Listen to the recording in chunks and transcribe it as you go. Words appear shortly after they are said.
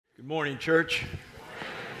Good morning, church.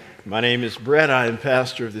 My name is Brett. I am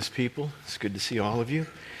pastor of this people. It's good to see all of you,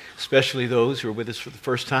 especially those who are with us for the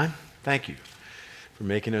first time. Thank you for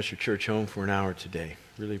making us your church home for an hour today.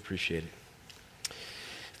 Really appreciate it.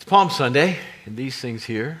 It's Palm Sunday, and these things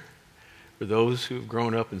here, for those who have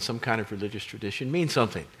grown up in some kind of religious tradition, mean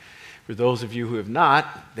something. For those of you who have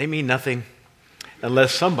not, they mean nothing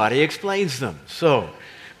unless somebody explains them. So,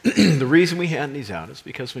 the reason we hand these out is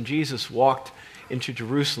because when Jesus walked into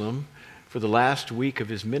Jerusalem for the last week of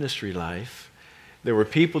his ministry life, there were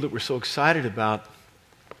people that were so excited about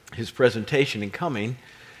his presentation and coming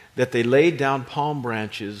that they laid down palm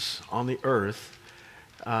branches on the earth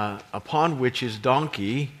upon which his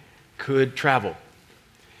donkey could travel.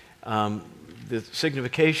 The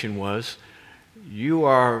signification was, you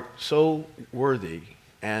are so worthy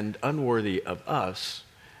and unworthy of us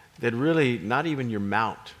that really not even your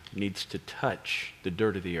mount needs to touch the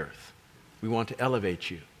dirt of the earth. We want to elevate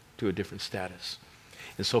you to a different status.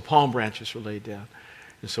 And so palm branches were laid down.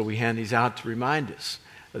 And so we hand these out to remind us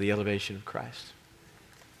of the elevation of Christ.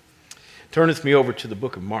 Turn with me over to the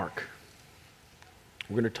book of Mark.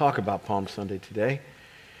 We're going to talk about Palm Sunday today.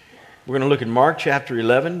 We're going to look at Mark chapter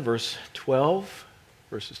 11, verse 9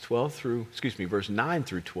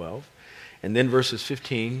 through 12, and then verses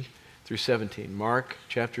 15 through 17. Mark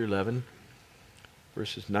chapter 11,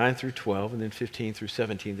 verses 9 through 12, and then 15 through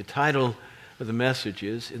 17. The title of the message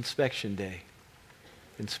is Inspection Day.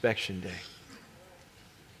 Inspection Day.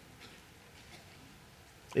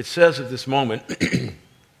 It says at this moment,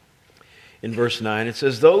 in verse 9, it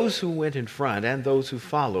says, "Those who went in front and those who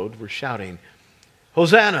followed were shouting,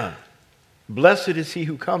 'Hosanna! Blessed is he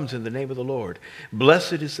who comes in the name of the Lord.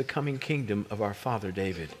 Blessed is the coming kingdom of our father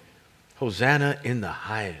David. Hosanna in the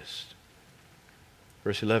highest.'"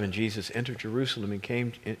 Verse 11, Jesus entered Jerusalem and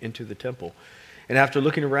came into the temple. And after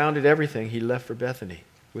looking around at everything, he left for Bethany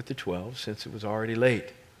with the 12, since it was already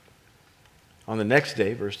late. On the next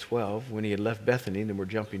day, verse 12, when he had left Bethany, and then we're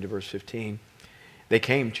jumping to verse 15, they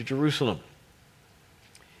came to Jerusalem.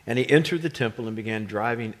 And he entered the temple and began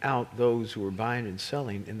driving out those who were buying and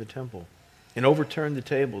selling in the temple, and overturned the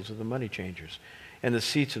tables of the money changers and the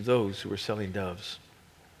seats of those who were selling doves.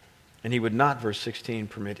 And he would not, verse 16,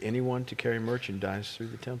 permit anyone to carry merchandise through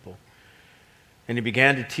the temple. And he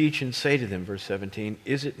began to teach and say to them, verse 17,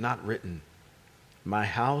 "Is it not written, 'My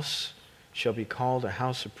house shall be called a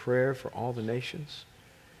house of prayer for all the nations'?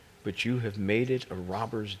 But you have made it a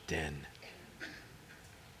robber's den."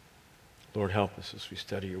 Lord, help us as we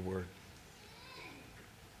study your word.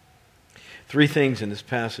 Three things in this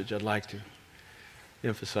passage I'd like to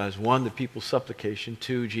emphasize. One, the people's supplication.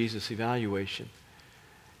 Two, Jesus' evaluation.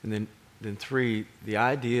 And then three, the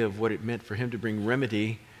idea of what it meant for him to bring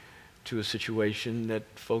remedy to a situation that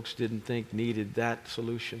folks didn't think needed that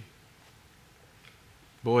solution.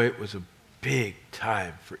 Boy, it was a big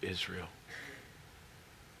time for Israel.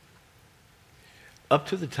 Up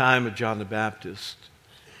to the time of John the Baptist,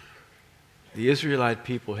 the Israelite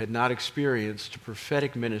people had not experienced a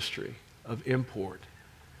prophetic ministry of import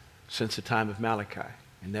since the time of Malachi.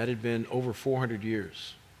 And that had been over 400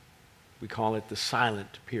 years. We call it the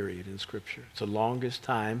silent period in Scripture. It's the longest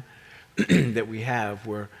time that we have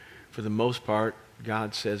where, for the most part,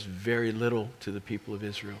 God says very little to the people of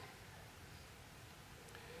Israel.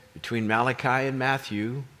 Between Malachi and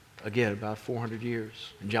Matthew, again, about 400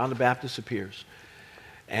 years. And John the Baptist appears.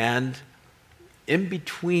 And in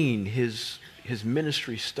between his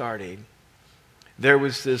ministry starting, there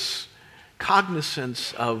was this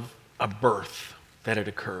cognizance of a birth that had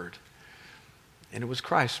occurred. And it was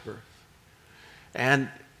Christ's birth. And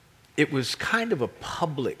it was kind of a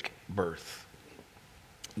public birth.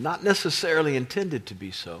 Not necessarily intended to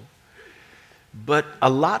be so, but a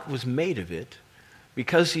lot was made of it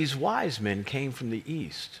because these wise men came from the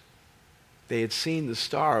east. They had seen the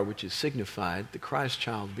star which is signified the Christ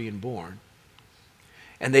child being born.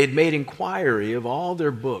 And they had made inquiry of all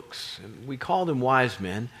their books. And we call them wise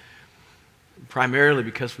men, primarily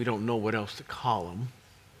because we don't know what else to call them.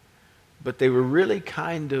 But they were really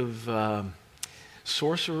kind of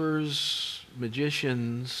sorcerers,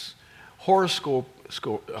 magicians, horoscope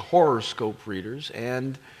readers,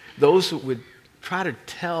 and those that would try to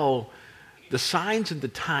tell the signs and the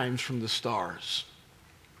times from the stars,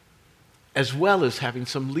 as well as having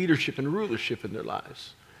some leadership and rulership in their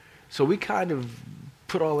lives. So we kind of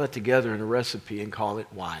put all that together in a recipe and call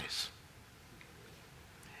it wise.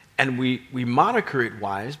 And we moniker it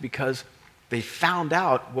wise because they found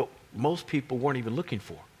out what most people weren't even looking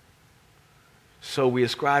for. So we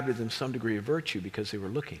ascribed to them some degree of virtue because they were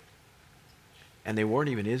looking. And they weren't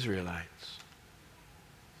even Israelites.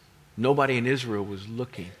 Nobody in Israel was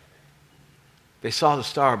looking. They saw the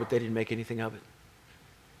star, but they didn't make anything of it.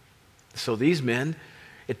 So these men,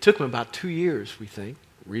 it took them about 2 years, we think,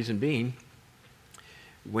 reason being,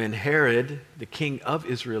 when Herod, the king of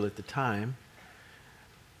Israel at the time,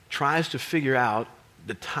 tries to figure out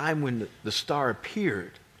the time when the star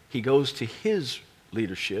appeared. He goes to his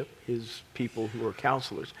leadership, his people who are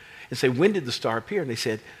counselors, and say, when did the star appear? And they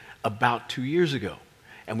said, about 2 years ago.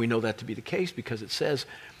 And we know that to be the case because it says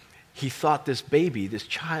he thought this baby, this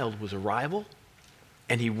child, was a rival,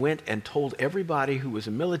 and he went and told everybody who was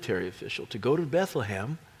a military official to go to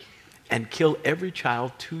Bethlehem and kill every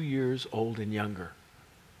child 2 years old and younger.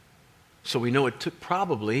 So we know it took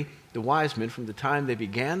probably the wise men from the time they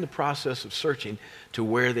began the process of searching to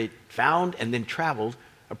where they found and then traveled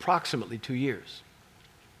approximately 2 years.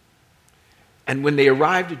 And when they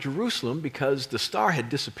arrived at Jerusalem, because the star had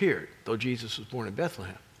disappeared, though Jesus was born in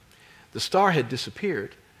Bethlehem, the star had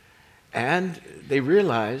disappeared, and they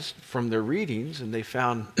realized from their readings, and they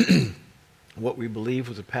found what we believe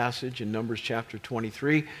was a passage in Numbers chapter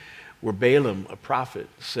 23, where Balaam, a prophet,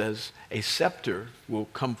 says, a scepter will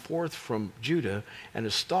come forth from Judah, and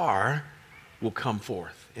a star will come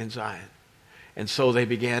forth in Zion. And so they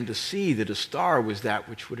began to see that a star was that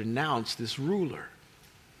which would announce this ruler.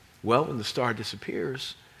 Well, when the star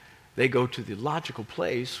disappears, they go to the logical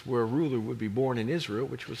place where a ruler would be born in Israel,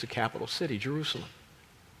 which was the capital city, Jerusalem.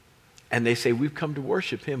 And they say, we've come to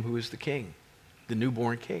worship him who is the king, the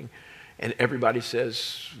newborn king. And everybody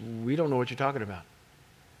says, we don't know what you're talking about.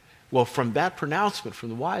 Well, from that pronouncement from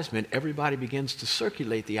the wise men, everybody begins to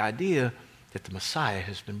circulate the idea that the Messiah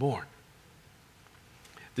has been born.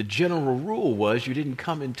 The general rule was you didn't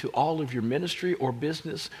come into all of your ministry or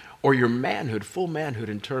business or your manhood, full manhood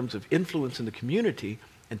in terms of influence in the community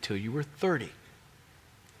until you were 30.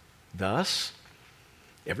 Thus,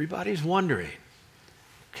 everybody's wondering,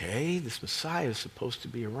 okay, this Messiah is supposed to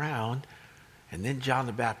be around, and then John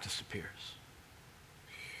the Baptist appears.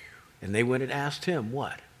 And they went and asked him,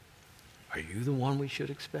 what? Are you the one we should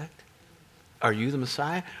expect? Are you the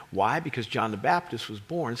Messiah? Why? Because John the Baptist was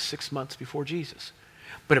born 6 months before Jesus.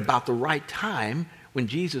 But about the right time when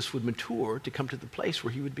Jesus would mature to come to the place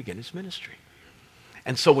where he would begin his ministry.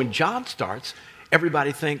 And so when John starts,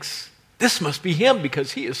 everybody thinks, this must be him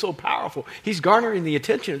because he is so powerful. He's garnering the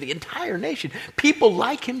attention of the entire nation. People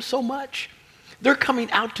like him so much. They're coming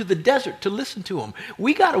out to the desert to listen to him.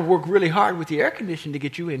 We got to work really hard with the air conditioning to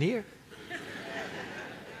get you in here.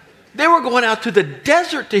 They were going out to the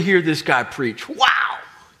desert to hear this guy preach. Wow!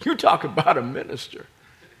 You're talking about a minister.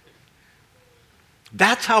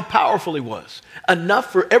 That's how powerful he was.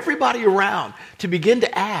 Enough for everybody around to begin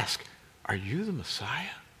to ask, are you the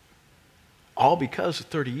Messiah? All because of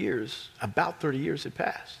 30 years, about 30 years had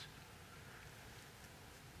passed.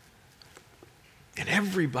 And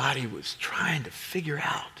everybody was trying to figure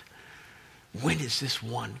out, when is this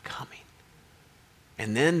one coming?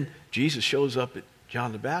 And then Jesus shows up at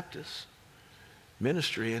John the Baptist's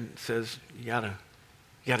ministry and says, you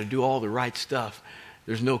gotta do all the right stuff.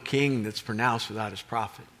 There's no king that's pronounced without his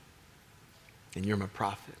prophet. And you're my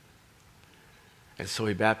prophet. And so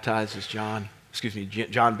he baptizes John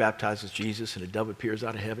baptizes Jesus, and a dove appears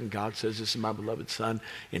out of heaven. God says, this is my beloved son.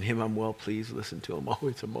 In him I'm well pleased. Listen to him. Oh,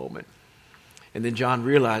 it's a moment. And then John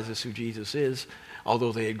realizes who Jesus is.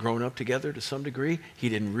 Although they had grown up together to some degree, he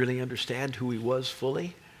didn't really understand who he was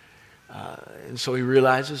fully. And so he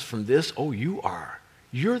realizes from this, oh, you're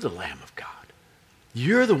the Lamb of God.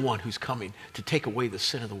 You're the one who's coming to take away the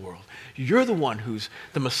sin of the world. You're the one who's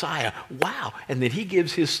the Messiah. Wow. And then he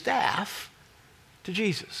gives his staff to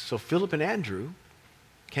Jesus. So Philip and Andrew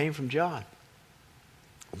came from John.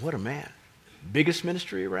 What a man. Biggest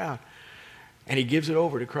ministry around. And he gives it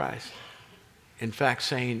over to Christ. In fact,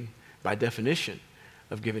 saying, by definition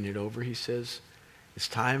of giving it over, he says, it's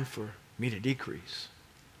time for me to decrease,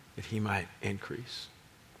 that he might increase.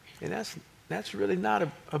 And that's really not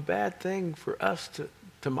a bad thing for us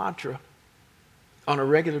to mantra on a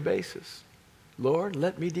regular basis. Lord,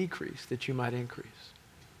 let me decrease that you might increase.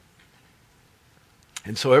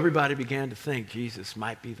 And so everybody began to think Jesus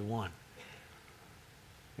might be the one.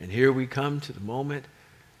 And here we come to the moment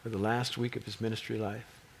of the last week of his ministry life.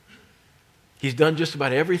 He's done just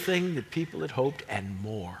about everything that people had hoped and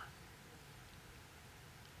more.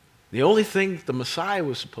 The only thing the Messiah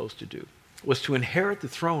was supposed to do was to inherit the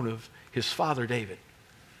throne of his father David.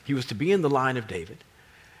 He was to be in the line of David.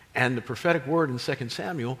 And the prophetic word in 2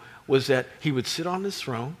 Samuel was that he would sit on his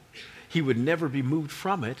throne, he would never be moved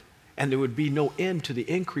from it, and there would be no end to the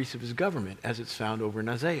increase of his government as it's found over in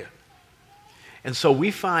Isaiah. And so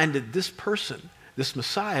we find that this person, this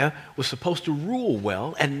Messiah, was supposed to rule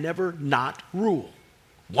well and never not rule.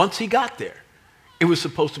 Once he got there, It was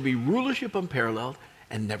supposed to be rulership unparalleled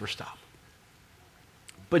and never stop.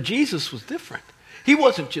 But Jesus was different. He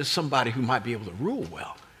wasn't just somebody who might be able to rule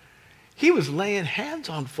well. He was laying hands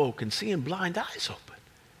on folk and seeing blind eyes open.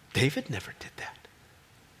 David never did that.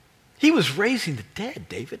 He was raising the dead.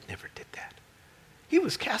 David never did that. He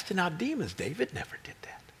was casting out demons. David never did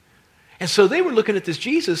that. And so they were looking at this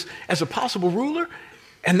Jesus as a possible ruler,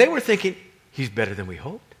 and they were thinking, he's better than we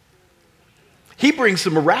hoped. He brings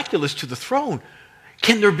the miraculous to the throne.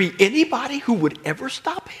 Can there be anybody who would ever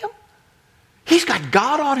stop him? He's got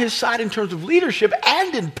God on his side in terms of leadership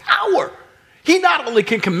and in power. He not only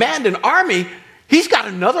can command an army, he's got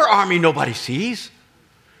another army nobody sees.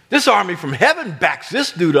 This army from heaven backs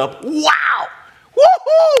this dude up. Wow!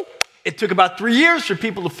 Woohoo! It took about 3 years for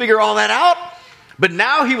people to figure all that out. But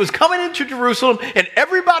now he was coming into Jerusalem, and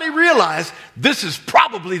everybody realized this is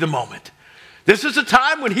probably the moment. This is the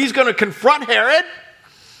time when he's going to confront Herod.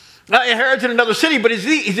 Herod's in another city, but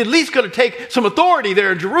he's at least going to take some authority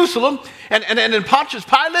there in Jerusalem. And then Pontius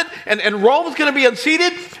Pilate and Rome's going to be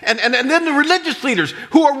unseated. And then the religious leaders,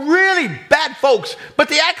 who are really bad folks, but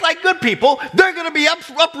they act like good people, they're going to be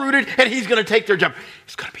uprooted, and he's going to take their job.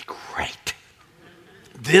 It's going to be great.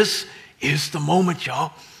 This is the moment,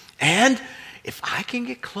 y'all. And if I can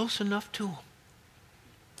get close enough to him,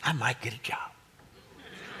 I might get a job.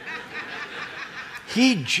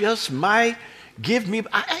 He just might give me,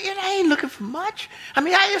 I ain't looking for much. I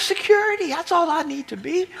mean, I have security. That's all I need to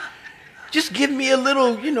be. Just give me a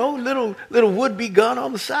little, little would-be gun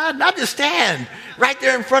on the side, and I'll just stand right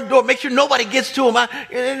there in front door, make sure nobody gets to him. I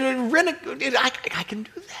can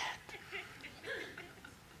do that.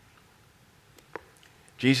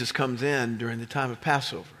 Jesus comes in during the time of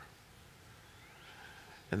Passover.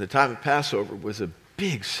 And the time of Passover was a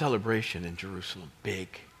big celebration in Jerusalem. Big.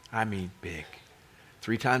 I mean big.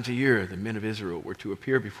 3 times a year, the men of Israel were to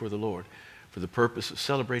appear before the Lord for the purpose of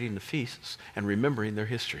celebrating the feasts and remembering their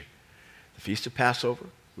history. The Feast of Passover,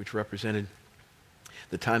 which represented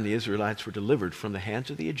the time the Israelites were delivered from the hands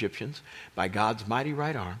of the Egyptians by God's mighty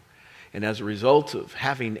right arm, and as a result of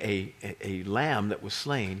having a lamb that was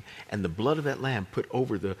slain and the blood of that lamb put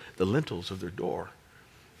over the lintels of their door,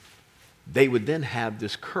 they would then have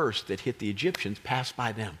this curse that hit the Egyptians pass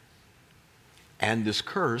by them. And this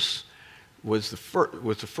curse was the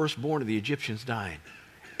firstborn of the Egyptians dying.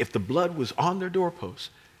 If the blood was on their doorposts,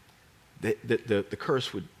 the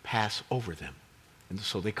curse would pass over them. And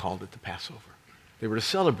so they called it the Passover. They were to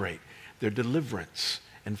celebrate their deliverance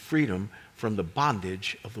and freedom from the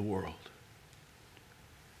bondage of the world.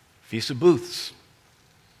 Feast of Booths.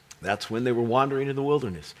 That's when they were wandering in the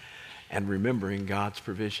wilderness and remembering God's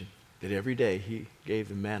provision, that every day he gave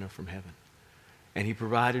them manna from heaven. And he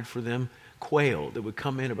provided for them quail that would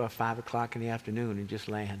come in about 5 o'clock in the afternoon and just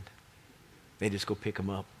land. They just go pick them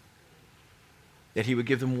up. That he would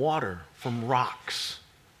give them water from rocks.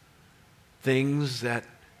 Things that,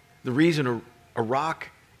 the reason a rock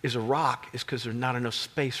is because there's not enough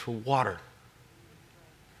space for water.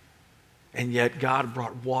 And yet God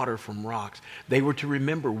brought water from rocks. They were to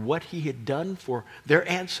remember what he had done for their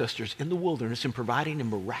ancestors in the wilderness in providing in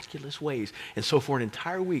miraculous ways. And so for an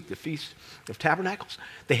entire week, the Feast of Tabernacles,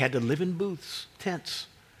 they had to live in booths, tents,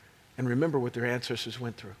 and remember what their ancestors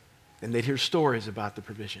went through. And they'd hear stories about the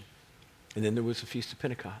provision. And then there was the Feast of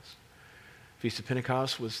Pentecost. Feast of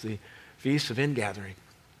Pentecost was the Feast of Ingathering,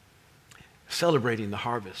 celebrating the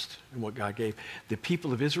harvest and what God gave. The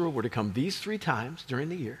people of Israel were to come these 3 times during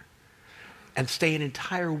the year and stay an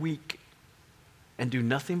entire week and do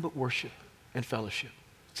nothing but worship and fellowship.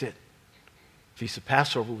 That's it. Feast of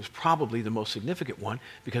Passover was probably the most significant one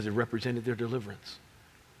because it represented their deliverance.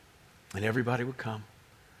 And everybody would come.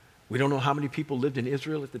 We don't know how many people lived in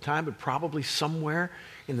Israel at the time, but probably somewhere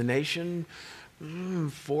in the nation,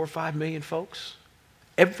 4 or 5 million folks.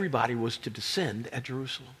 Everybody was to descend at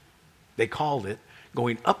Jerusalem. They called it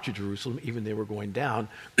going up to Jerusalem, even they were going down.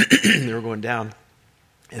 They were going down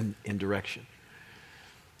in direction.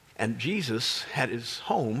 And Jesus had his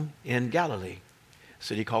home in Galilee, a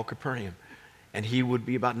city called Capernaum. And he would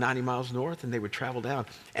be about 90 miles north, and they would travel down.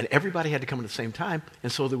 And everybody had to come at the same time, and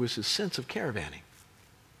so there was this sense of caravanning.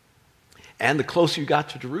 And the closer you got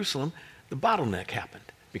to Jerusalem, the bottleneck happened,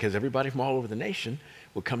 because everybody from all over the nation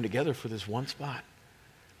would come together for this one spot.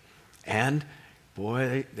 And,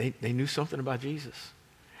 boy, they knew something about Jesus.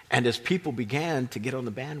 And as people began to get on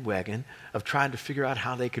the bandwagon of trying to figure out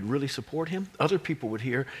how they could really support him, other people would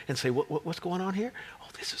hear and say, what's going on here? Oh,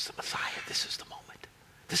 this is the Messiah. This is the moment.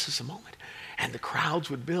 This is the moment. And the crowds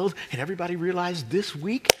would build, and everybody realized this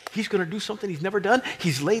week he's going to do something he's never done.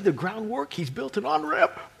 He's laid the groundwork. He's built an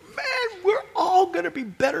on-ramp. Man, we're all going to be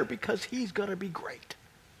better because he's going to be great.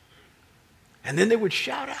 And then they would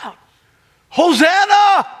shout out,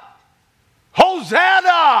 Hosanna!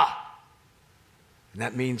 Hosanna! And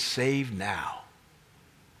that means save now.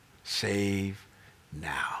 Save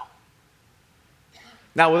now.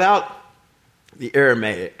 Now, without the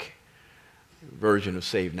Aramaic version of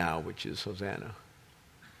save now, which is Hosanna,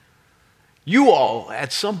 you all,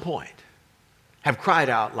 at some point, have cried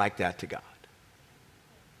out like that to God.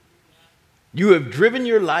 You have driven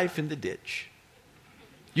your life in the ditch.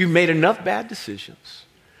 You've made enough bad decisions.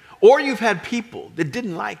 Or you've had people that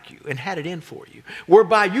didn't like you and had it in for you,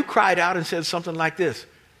 whereby you cried out and said something like this,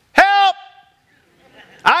 help!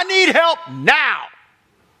 I need help now.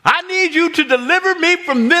 I need you to deliver me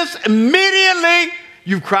from this immediately.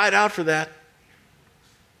 You've cried out for that.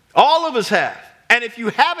 All of us have. And if you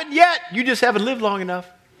haven't yet, you just haven't lived long enough.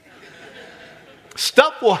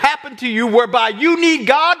 Stuff will happen to you whereby you need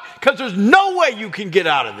God because there's no way you can get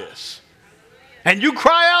out of this. And you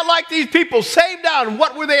cry out like these people, saved out. And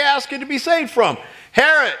what were they asking to be saved from?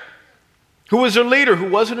 Herod, who was their leader, who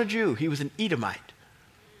wasn't a Jew. He was an Edomite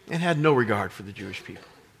and had no regard for the Jewish people.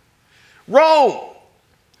 Rome,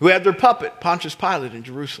 who had their puppet, Pontius Pilate in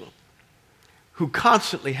Jerusalem, who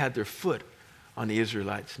constantly had their foot on the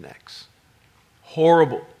Israelites' necks.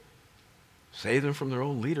 Horrible. Save them from their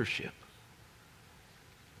own leadership.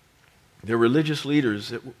 Their religious leaders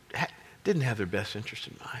that didn't have their best interest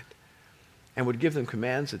in mind and would give them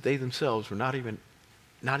commands that they themselves were not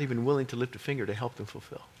even willing to lift a finger to help them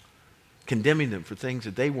fulfill, condemning them for things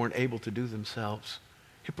that they weren't able to do themselves.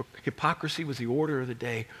 Hypocrisy was the order of the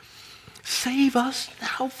day. Save us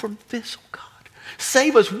now from this, oh God.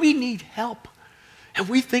 Save us. We need help. And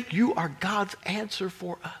we think you are God's answer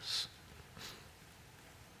for us.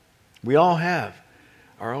 We all have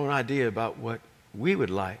our own idea about what we would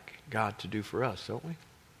like God to do for us, don't we?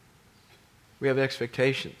 We have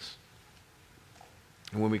expectations.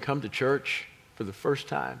 And when we come to church for the first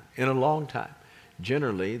time in a long time,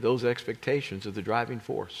 generally those expectations are the driving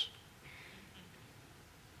force.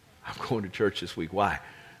 I'm going to church this week. Why?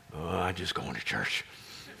 I'm just going to church.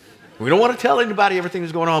 We don't want to tell anybody everything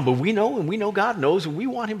that's going on, but we know, and we know God knows, and we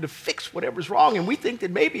want him to fix whatever's wrong, and we think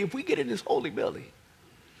that maybe if we get in his holy building,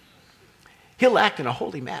 he'll act in a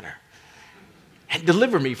holy manner and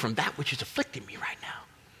deliver me from that which is afflicting me right now.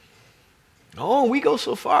 Oh, we go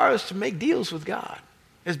so far as to make deals with God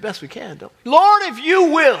as best we can, don't we? Lord, if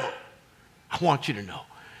you will, I want you to know,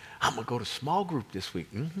 I'm going to go to small group this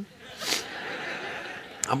week. Mm-hmm.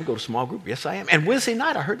 I'm going to go to small group. Yes, I am. And Wednesday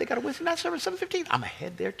night, I heard they got a Wednesday night service at 7:15. I'm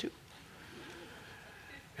ahead there too.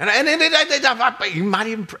 And you might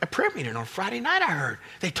even a prayer meeting on Friday night, I heard.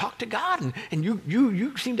 They talk to God, and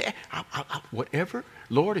you seem to, whatever.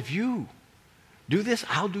 Lord, if you do this,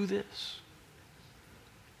 I'll do this.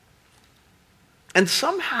 And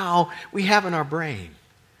somehow we have in our brain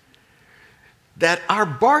that our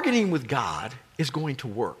bargaining with God is going to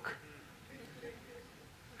work.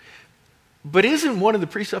 But isn't one of the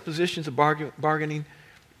presuppositions of bargaining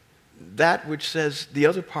that which says the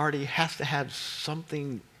other party has to have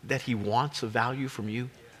something that he wants of value from you?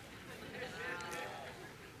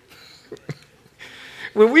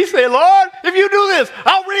 When we say, Lord, if you do this,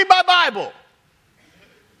 I'll read my Bible.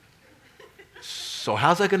 So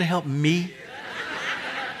how's that going to help me?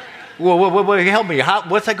 Well, help me.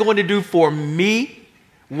 What's that going to do for me?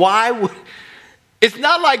 Why? It's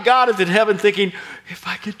not like God is in heaven thinking, if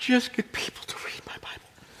I could just get people to read my Bible.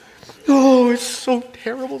 Oh, it's so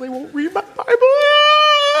terrible they won't read my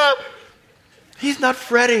Bible. He's not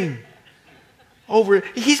fretting over it.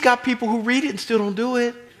 He's got people who read it and still don't do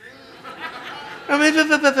it. Why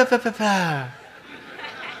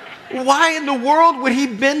in the world would he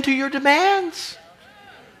bend to your demands?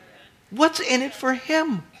 What's in it for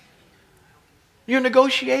him? Your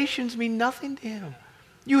negotiations mean nothing to him.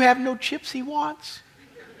 You have no chips he wants.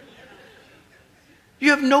 You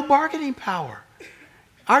have no bargaining power.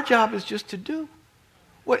 Our job is just to do.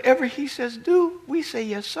 Whatever he says do, we say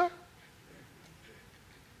yes, sir.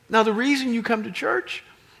 Now, the reason you come to church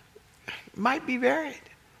might be varied,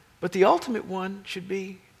 but the ultimate one should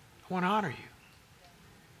be, I want to honor you.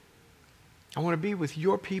 I want to be with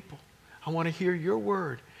your people. I want to hear your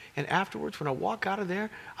word. And afterwards, when I walk out of there,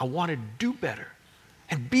 I want to do better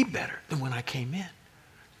and be better than when I came in.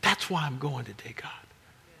 That's why I'm going today, God.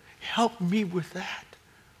 Help me with that.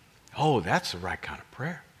 Oh, that's the right kind of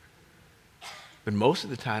prayer. But most of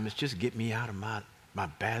the time, it's just get me out of my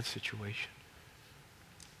bad situation.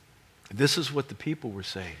 This is what the people were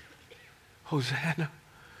saying. Hosanna,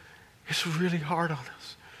 it's really hard on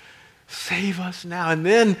us. Save us now. And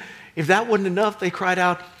then, if that wasn't enough, they cried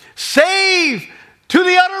out, save to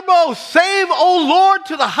the uttermost. Save, O Lord,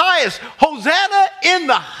 to the highest. Hosanna in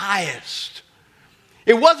the highest.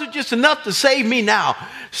 It wasn't just enough to save me now.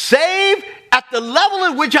 Save at the level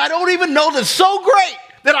at which I don't even know that's so great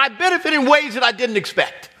that I benefit in ways that I didn't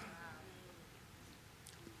expect.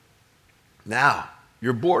 Now,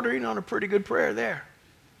 you're bordering on a pretty good prayer there.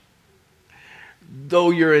 Though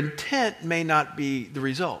your intent may not be the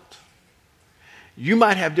result. You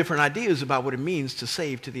might have different ideas about what it means to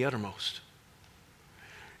save to the uttermost.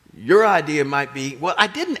 Your idea might be, well, I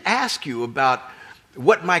didn't ask you about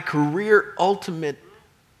what my career ultimate,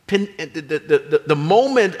 the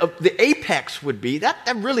moment of the apex would be. That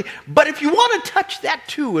really, but if you want to touch that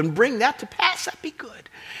too and bring that to pass, that'd be good.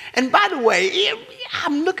 And by the way,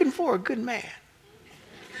 I'm looking for a good man.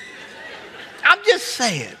 I'm just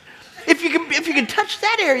saying. If you can touch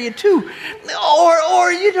that area too,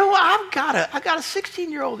 or you know, I got a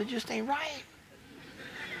 16-year-old that just ain't right.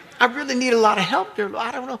 I really need a lot of help there.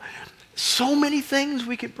 I don't know. So many things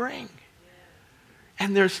we could bring.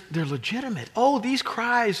 And they're legitimate. Oh, these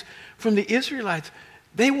cries from the Israelites,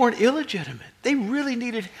 they weren't illegitimate. They really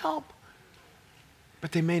needed help.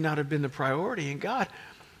 But they may not have been the priority. And God,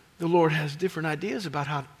 the Lord has different ideas about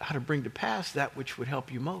how to bring to pass that which would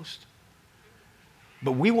help you most.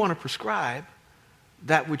 But we want to prescribe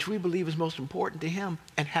that which we believe is most important to him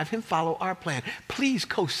and have him follow our plan. Please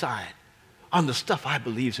co-sign on the stuff I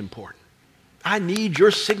believe is important. I need your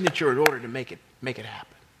signature in order to make it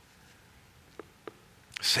happen.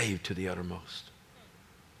 Saved to the uttermost.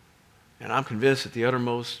 And I'm convinced that the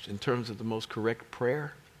uttermost, in terms of the most correct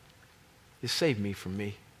prayer, is save me from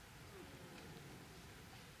me.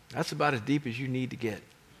 That's about as deep as you need to get.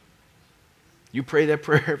 You pray that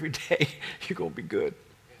prayer every day, you're going to be good.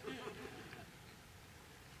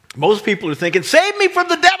 Most people are thinking, save me from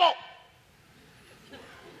the devil.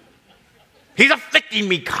 He's afflicting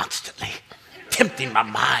me constantly, tempting my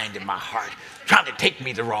mind and my heart, trying to take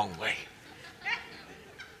me the wrong way.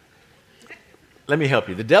 Let me help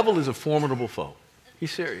you. The devil is a formidable foe.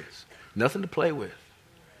 He's serious. Nothing to play with.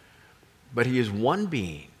 But he is one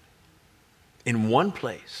being in one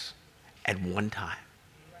place at one time.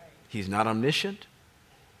 He's not omniscient.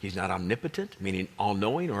 He's not omnipotent, meaning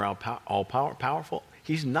all-knowing or all-powerful.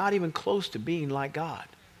 He's not even close to being like God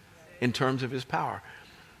in terms of his power.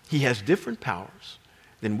 He has different powers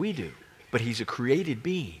than we do, but he's a created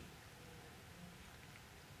being.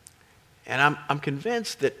 And I'm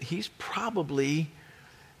convinced that he's probably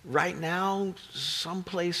right now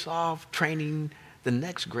someplace off training the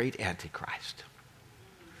next great Antichrist,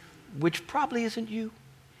 which probably isn't you.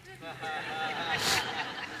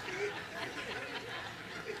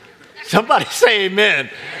 Somebody say amen.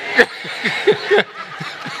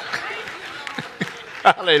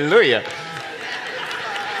 Hallelujah.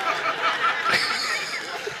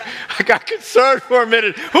 I got concerned for a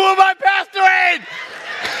minute. Who am I pastoring?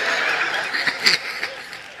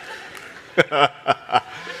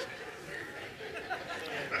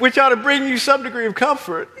 Which ought to bring you some degree of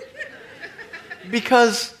comfort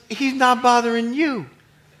because he's not bothering you.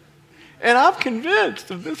 And I'm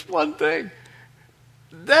convinced of this one thing,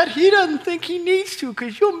 that he doesn't think he needs to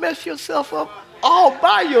because you'll mess yourself up all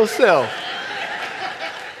by yourself.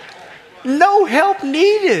 No help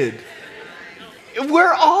needed.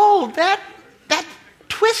 We're all that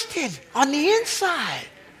twisted on the inside.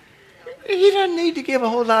 He doesn't need to give a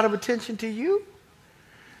whole lot of attention to you.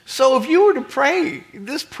 So if you were to pray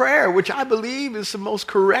this prayer, which I believe is the most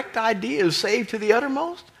correct idea, is save to the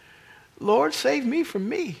uttermost, Lord, save me from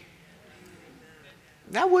me.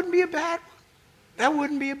 That wouldn't be a bad one. That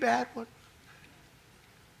wouldn't be a bad one.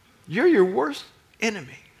 You're your worst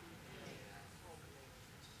enemy.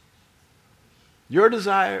 Your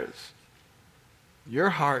desires, your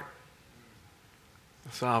heart.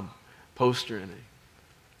 I saw a poster in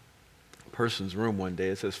a person's room one day.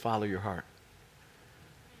 It says, follow your heart.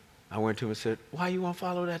 I went to him and said, why you want to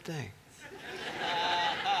follow that thing?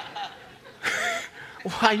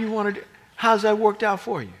 Why you want to do? How's that worked out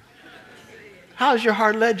for you? How's your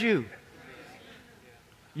heart led you?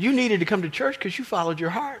 You needed to come to church because you followed your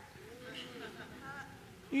heart.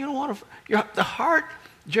 You don't want to. The heart,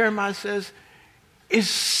 Jeremiah says, is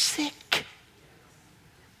sick,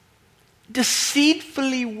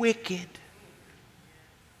 deceitfully wicked,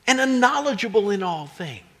 and unknowledgeable in all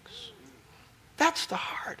things. That's the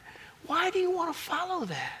heart. Why do you want to follow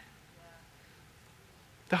that?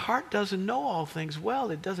 The heart doesn't know all things well.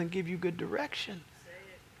 It doesn't give you good direction.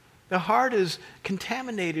 The heart is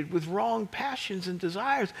contaminated with wrong passions and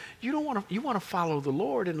desires. You want to follow the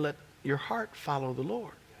Lord and let your heart follow the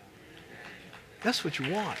Lord. That's what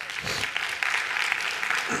you want.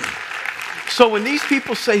 So when these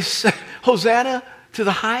people say, Hosanna to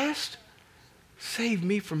the highest, save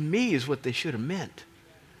me from me is what they should have meant.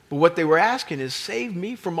 But what they were asking is, save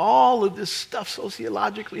me from all of this stuff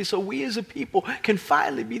sociologically so we as a people can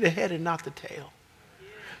finally be the head and not the tail.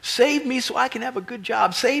 Save me so I can have a good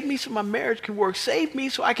job. Save me so my marriage can work. Save me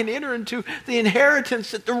so I can enter into the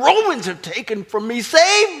inheritance that the Romans have taken from me.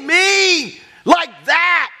 Save me like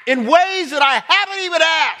that in ways that I haven't even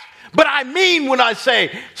asked. But I mean when I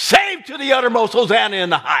say, save to the uttermost, Hosanna in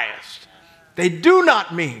the highest. They do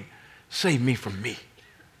not mean, save me from me,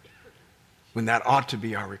 when that ought to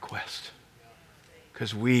be our request.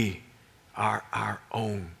 Because we are our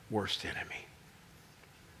own worst enemy.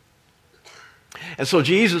 And so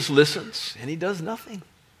Jesus listens, and he does nothing.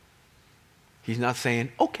 He's not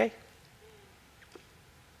saying, okay.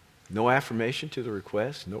 No affirmation to the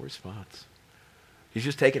request, no response. He's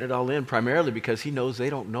just taking it all in, primarily because he knows they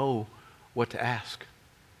don't know what to ask.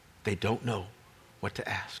 They don't know what to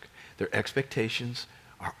ask. Their expectations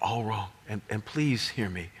are all wrong. And please hear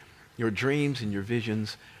me. Your dreams and your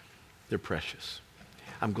visions, they're precious.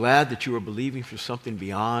 I'm glad that you are believing for something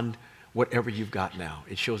beyond whatever you've got now.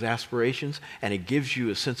 It shows aspirations, and it gives you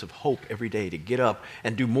a sense of hope every day to get up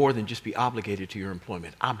and do more than just be obligated to your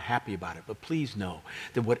employment. I'm happy about it, but please know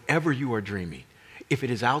that whatever you are dreaming, if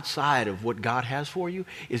it is outside of what God has for you,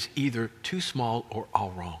 is either too small or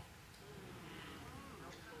all wrong.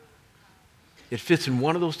 It fits in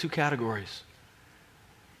one of those two categories.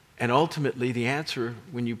 And ultimately, the answer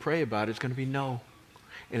when you pray about it is going to be no.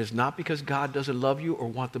 And it's not because God doesn't love you or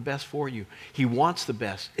want the best for you. He wants the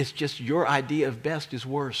best. It's just your idea of best is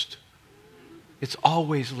worst. It's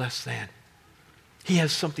always less than. He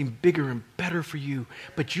has something bigger and better for you,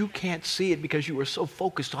 but you can't see it because you are so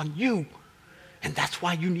focused on you. And that's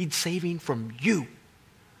why you need saving from you.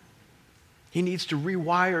 He needs to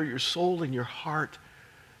rewire your soul and your heart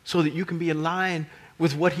so that you can be in line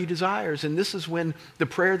with what he desires. And this is when the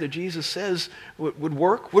prayer that Jesus says would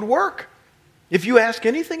work. If you ask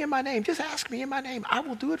anything in my name, just ask me in my name. I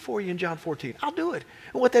will do it for you in John 14. I'll do it.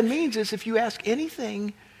 And what that means is if you ask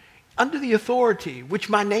anything under the authority which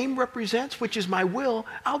my name represents, which is my will,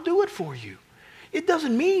 I'll do it for you. It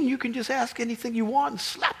doesn't mean you can just ask anything you want and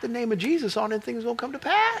slap the name of Jesus on it and things will come to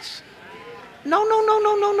pass.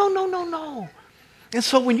 No. And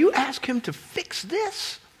so when you ask him to fix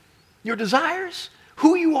this, your desires,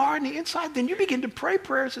 who you are on the inside, then you begin to pray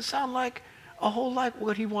prayers that sound like a whole lot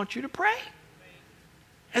what he wants you to pray.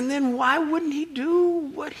 And then why wouldn't he do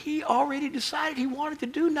what he already decided he wanted to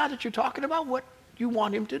do now that you're talking about what you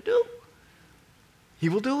want him to do? He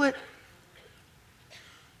will do it.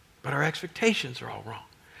 But our expectations are all wrong.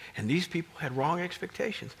 And these people had wrong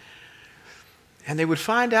expectations. And they would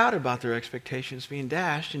find out about their expectations being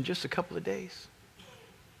dashed in just a couple of days.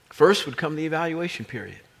 First would come the evaluation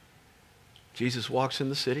period. Jesus walks in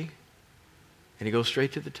the city, and he goes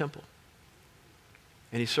straight to the temple.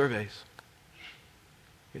 And he surveys.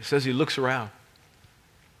 It says he looks around.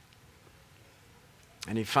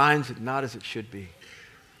 And he finds it not as it should be.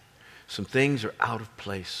 Some things are out of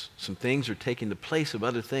place. Some things are taking the place of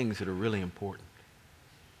other things that are really important.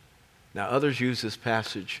 Now, others use this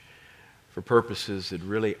passage for purposes that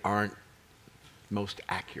really aren't most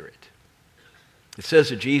accurate. It says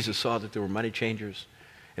that Jesus saw that there were money changers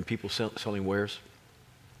and people selling wares.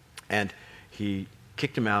 And he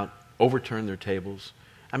kicked them out, overturned their tables.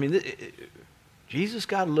 I mean, Jesus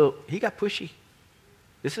got he got pushy.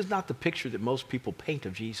 This is not the picture that most people paint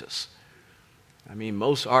of Jesus. I mean,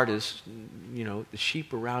 most artists, the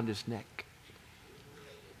sheep around his neck.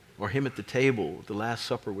 Or him at the table, the Last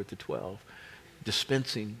Supper with the 12,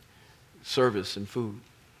 dispensing service and food.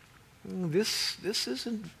 This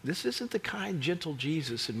isn't the kind, gentle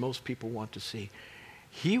Jesus that most people want to see.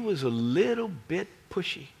 He was a little bit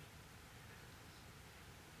pushy.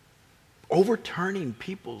 Overturning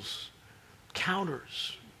people's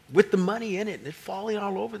counters with the money in it and it falling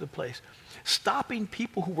all over the place. Stopping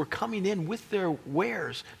people who were coming in with their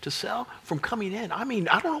wares to sell from coming in. I mean,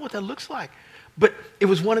 I don't know what that looks like. But it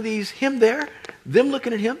was one of these, him there, them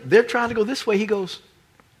looking at him. They're trying to go this way. He goes.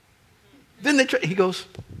 Then he goes.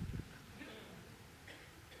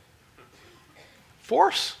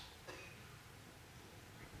 Force.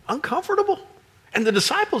 Uncomfortable. And the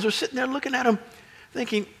disciples are sitting there looking at him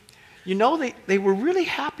thinking, they were really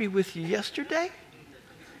happy with you yesterday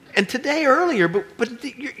and today earlier, but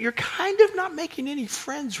you're kind of not making any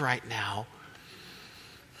friends right now.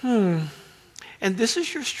 And this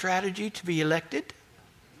is your strategy to be elected?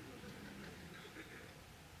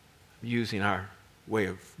 Using our way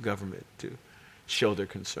of government to show their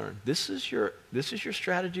concern. This is your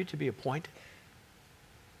strategy to be appointed?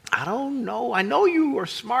 I don't know. I know you are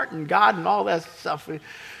smart and God and all that stuff,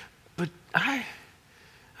 but I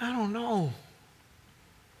don't know.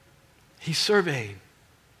 He surveyed.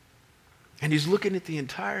 And he's looking at the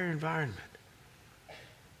entire environment.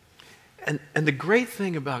 And the great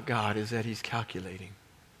thing about God is that he's calculating.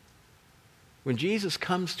 When Jesus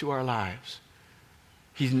comes to our lives,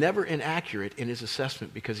 he's never inaccurate in his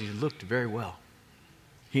assessment because he's looked very well.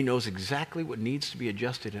 He knows exactly what needs to be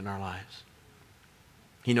adjusted in our lives.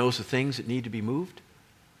 He knows the things that need to be moved,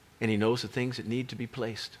 and he knows the things that need to be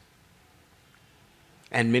placed.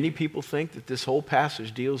 And many people think that this whole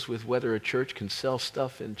passage deals with whether a church can sell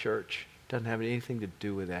stuff in church. It doesn't have anything to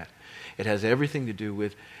do with that. It has everything to do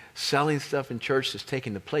with selling stuff in church that's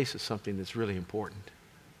taking the place of something that's really important.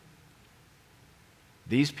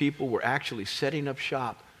 These people were actually setting up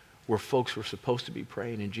shop where folks were supposed to be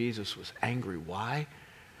praying, and Jesus was angry. Why?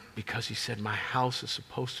 Because he said, my house is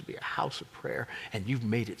supposed to be a house of prayer, and you've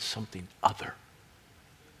made it something other.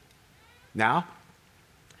 Now,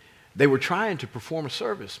 they were trying to perform a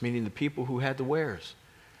service, meaning the people who had the wares.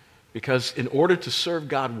 Because in order to serve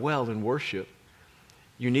God well in worship,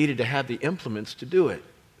 you needed to have the implements to do it.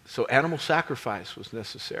 So animal sacrifice was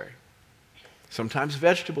necessary. Sometimes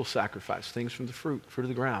vegetable sacrifice, things from the fruit of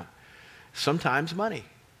the ground. Sometimes money.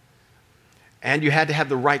 And you had to have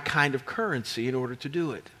the right kind of currency in order to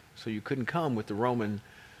do it. So you couldn't come with the Roman,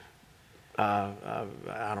 I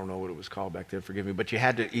don't know what it was called back then, forgive me, but you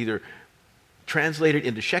had to either translate it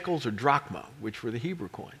into shekels or drachma, which were the Hebrew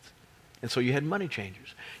coins. And so you had money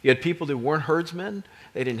changers. You had people that weren't herdsmen.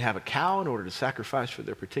 They didn't have a cow in order to sacrifice for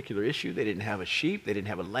their particular issue. They didn't have a sheep. They didn't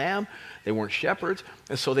have a lamb. They weren't shepherds.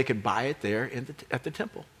 And so they could buy it there at the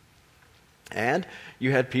temple. And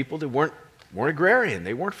you had people that weren't agrarian.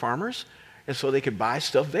 They weren't farmers. And so they could buy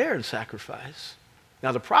stuff there and sacrifice.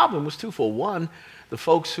 Now the problem was twofold. One, the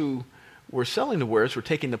folks who were selling the wares were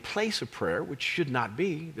taking the place of prayer, which should not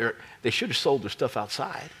be. They should have sold their stuff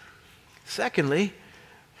outside. Secondly,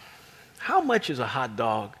 how much is a hot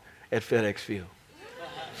dog at FedEx Field?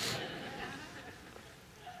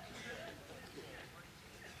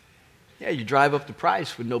 Yeah, you drive up the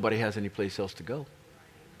price when nobody has any place else to go.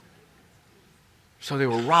 So they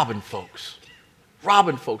were robbing folks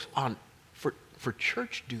for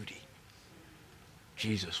church duty.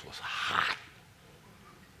 Jesus was hot.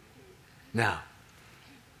 Now,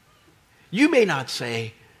 you may not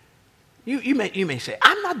say, you may say,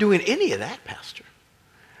 I'm not doing any of that, Pastor.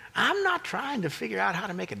 I'm not trying to figure out how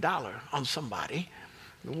to make $1 on somebody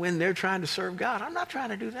when they're trying to serve God. I'm not trying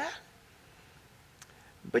to do that.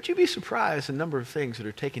 But you'd be surprised the number of things that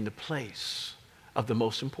are taking the place of the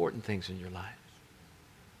most important things in your life.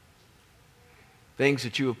 Things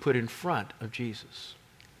that you have put in front of Jesus.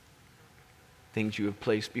 Things you have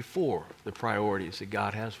placed before the priorities that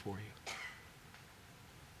God has for you.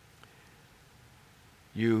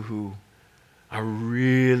 You who are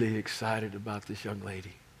really excited about this young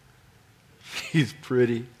lady. She's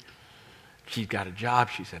pretty. She's got a job.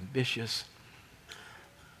 She's ambitious.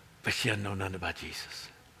 But she doesn't know nothing about Jesus.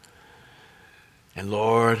 And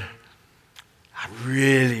Lord, I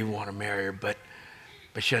really want to marry her, but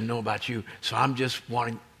she doesn't know about you. So I'm just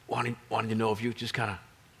wanting to know if you just kind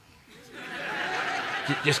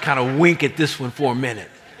of wink at this one for a minute.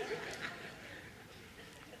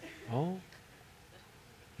 Oh,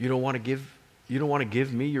 you don't want to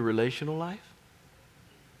give me your relational life?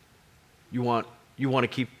 You want to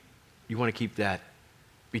keep that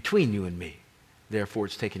between you and me. Therefore,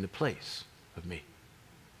 it's taking the place of me.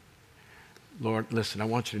 Lord, listen, I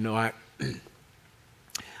want you to know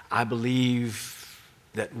I believe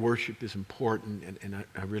that worship is important, and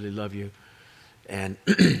I really love you. And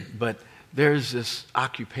but there's this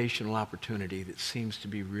occupational opportunity that seems to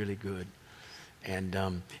be really good.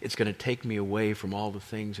 And it's going to take me away from all the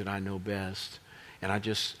things that I know best. And I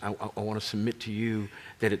want to submit to you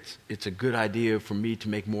that it's a good idea for me to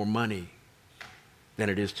make more money than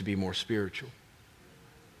it is to be more spiritual.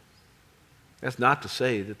 That's not to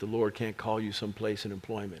say that the Lord can't call you someplace in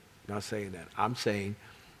employment. I'm not saying that. I'm saying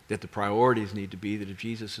that the priorities need to be that if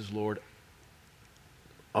Jesus is Lord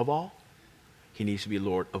of all, he needs to be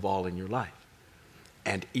Lord of all in your life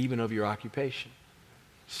and even of your occupation.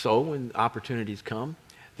 So when opportunities come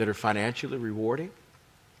that are financially rewarding,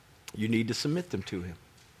 you need to submit them to him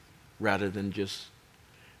rather than just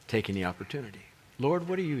taking the opportunity. Lord,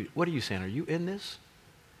 what are you saying? Are you in this?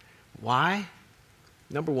 Why?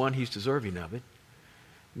 Number one, he's deserving of it.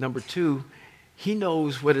 Number two, he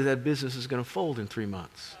knows whether that business is going to fold in 3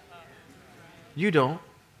 months. You don't.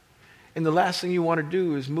 And the last thing you want to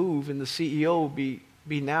do is move and the CEO be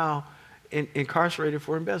now incarcerated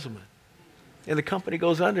for embezzlement. And the company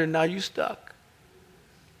goes under and now you're stuck.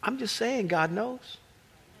 I'm just saying God knows.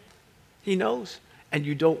 He knows. And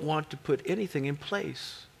you don't want to put anything in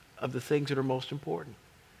place of the things that are most important.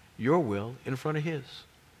 Your will in front of his.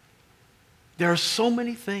 There are so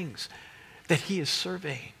many things that he is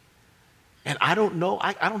surveying. And I don't know,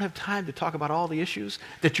 I don't have time to talk about all the issues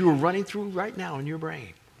that you are running through right now in your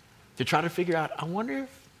brain to try to figure out, I wonder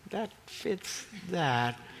if that fits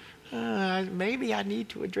that. Maybe I need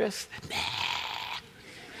to address,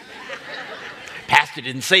 Pastor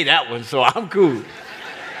didn't say that one, so I'm cool.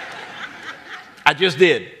 I just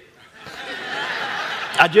did.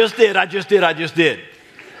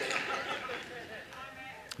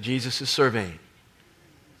 Jesus is surveying.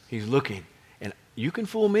 He's looking. And you can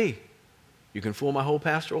fool me. You can fool my whole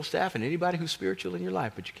pastoral staff and anybody who's spiritual in your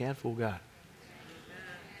life, but you can't fool God.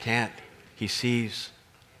 Can't. He sees.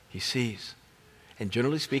 He sees. And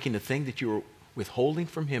generally speaking, the thing that you are withholding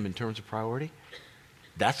from him in terms of priority,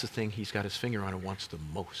 that's the thing he's got his finger on and wants the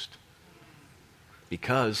most.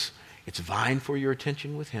 Because it's vying for your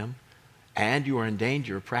attention with him, and you are in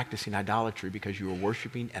danger of practicing idolatry because you are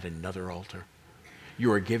worshiping at another altar.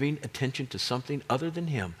 You are giving attention to something other than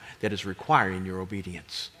him that is requiring your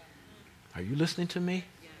obedience. Are you listening to me?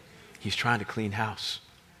 He's trying to clean house.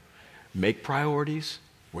 Make priorities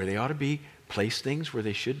where they ought to be, place things where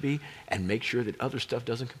they should be, and make sure that other stuff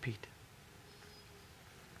doesn't compete.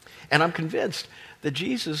 And I'm convinced that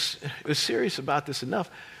Jesus was serious about this enough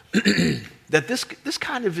that this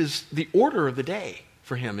kind of is the order of the day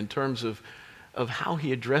for him in terms of how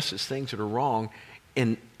he addresses things that are wrong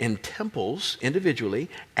in temples individually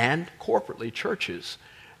and corporately, churches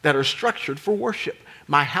that are structured for worship.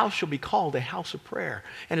 My house shall be called a house of prayer.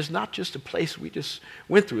 And it's not just a place, we just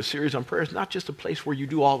went through a series on prayer, it's not just a place where you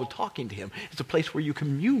do all the talking to him. It's a place where you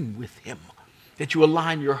commune with him, that you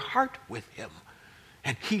align your heart with him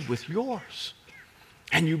and he with yours.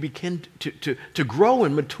 And you begin to grow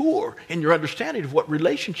and mature in your understanding of what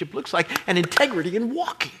relationship looks like and integrity in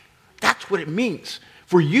walking. That's what it means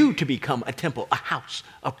for you to become a temple, a house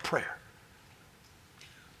of prayer.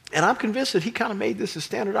 And I'm convinced that he kind of made this a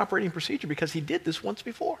standard operating procedure because he did this once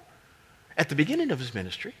before. At the beginning of his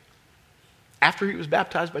ministry, after he was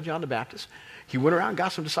baptized by John the Baptist, he went around,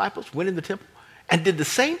 got some disciples, went in the temple, and did the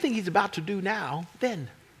same thing he's about to do now then.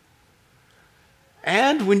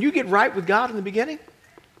 And when you get right with God in the beginning,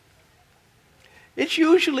 it's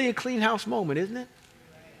usually a clean house moment, isn't it?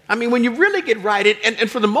 I mean, when you really get right,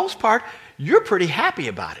 and for the most part, you're pretty happy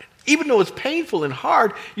about it. Even though it's painful and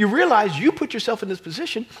hard, you realize you put yourself in this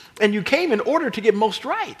position and you came in order to get most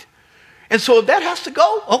right. And so if that has to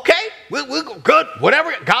go, okay, we'll go, good,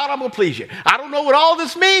 whatever. God, I'm going to please you. I don't know what all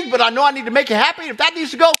this means, but I know I need to make you happy. If that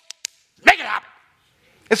needs to go, make it happen.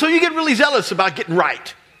 And so you get really zealous about getting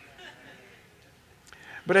right.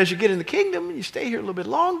 But as you get in the kingdom and you stay here a little bit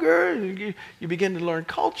longer, and you begin to learn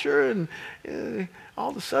culture, and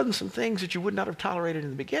all of a sudden some things that you would not have tolerated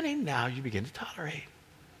in the beginning, now you begin to tolerate.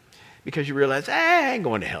 Because you realize, I ain't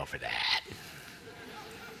going to hell for that.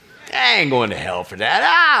 I ain't going to hell for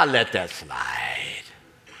that. I'll let that slide.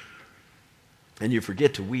 And you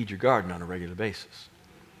forget to weed your garden on a regular basis.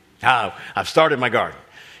 Now, I've started my garden.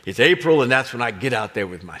 It's April, and that's when I get out there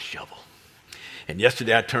with my shovel. And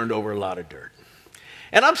yesterday I turned over a lot of dirt.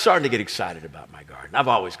 And I'm starting to get excited about my garden. I've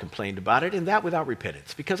always complained about it, and that without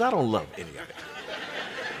repentance, because I don't love any of it.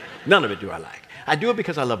 None of it do I like. I do it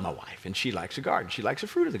because I love my wife, and she likes the garden. She likes the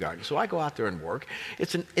fruit of the garden. So I go out there and work.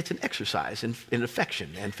 It's an exercise in affection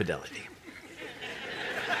and fidelity.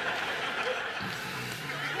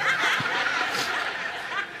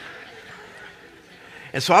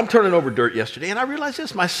 And so I'm turning over dirt yesterday, and I realized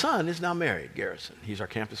this. My son is now married, Garrison. He's our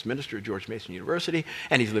campus minister at George Mason University,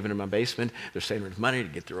 and he's living in my basement. They're saving his money to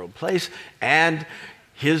get their own place. And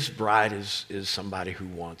his bride is somebody who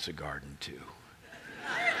wants a garden too.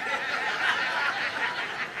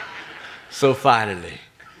 So finally,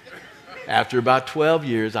 after about 12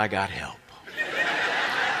 years, I got help.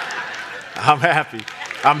 I'm happy.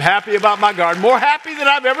 I'm happy about my garden, more happy than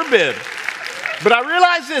I've ever been. But I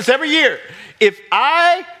realize this every year. If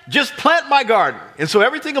I just plant my garden, and so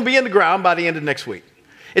everything will be in the ground by the end of next week.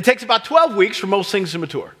 It takes about 12 weeks for most things to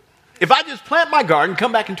mature. If I just plant my garden,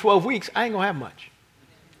 come back in 12 weeks, I ain't going to have much.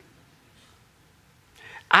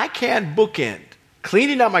 I can't bookend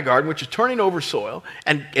cleaning out my garden, which is turning over soil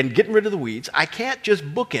and getting rid of the weeds. I can't just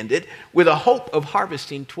bookend it with a hope of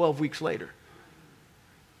harvesting 12 weeks later.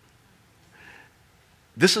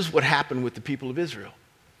 This is what happened with the people of Israel.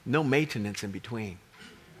 No maintenance in between.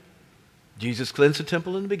 Jesus cleansed the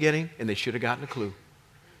temple in the beginning, and they should have gotten a clue.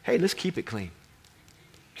 Hey, let's keep it clean.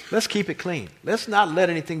 Let's keep it clean. Let's not let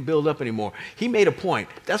anything build up anymore. He made a point.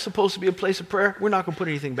 That's supposed to be a place of prayer. We're not going to put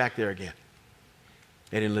anything back there again.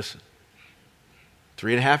 They didn't listen.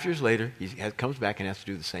 3.5 years later, he comes back and has to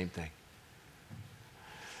do the same thing.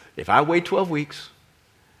 If I wait 12 weeks,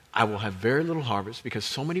 I will have very little harvest because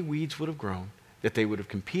so many weeds would have grown that they would have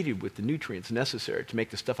competed with the nutrients necessary to make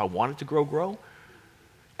the stuff I wanted to grow.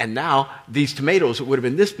 And now these tomatoes that would have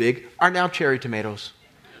been this big are now cherry tomatoes.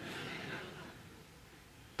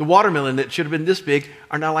 The watermelon that should have been this big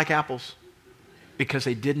are now like apples because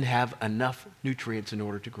they didn't have enough nutrients in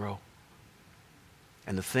order to grow.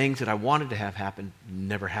 And the things that I wanted to have happen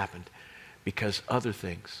never happened because other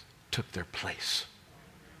things took their place.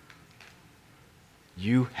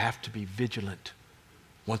 You have to be vigilant.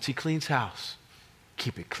 Once he cleans house,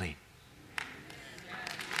 keep it clean.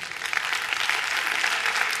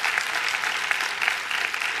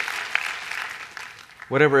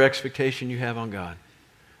 Whatever expectation you have on God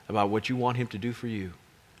about what you want him to do for you,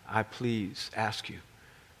 I please ask you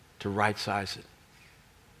to right size it,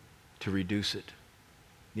 to reduce it,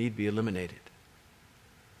 need be eliminated,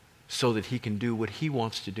 so that he can do what he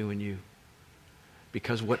wants to do in you.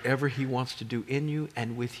 Because whatever he wants to do in you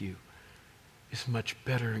and with you is much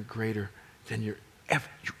better and greater than you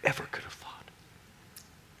ever could have thought.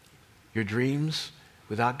 Your dreams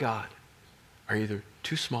without God are either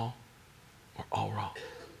too small or all wrong.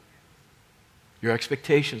 Your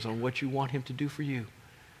expectations on what you want him to do for you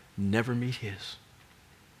never meet his.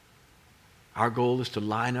 Our goal is to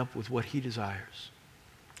line up with what he desires.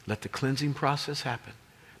 Let the cleansing process happen.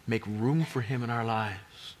 Make room for him in our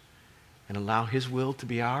lives and allow his will to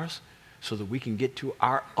be ours so that we can get to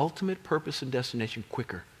our ultimate purpose and destination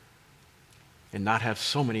quicker and not have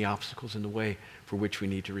so many obstacles in the way for which we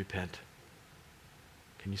need to repent.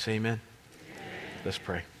 Can you say amen? Amen. Let's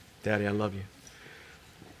pray. Daddy, I love you.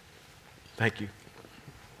 Thank you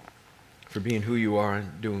for being who you are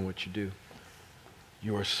and doing what you do.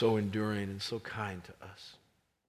 You are so enduring and so kind to us.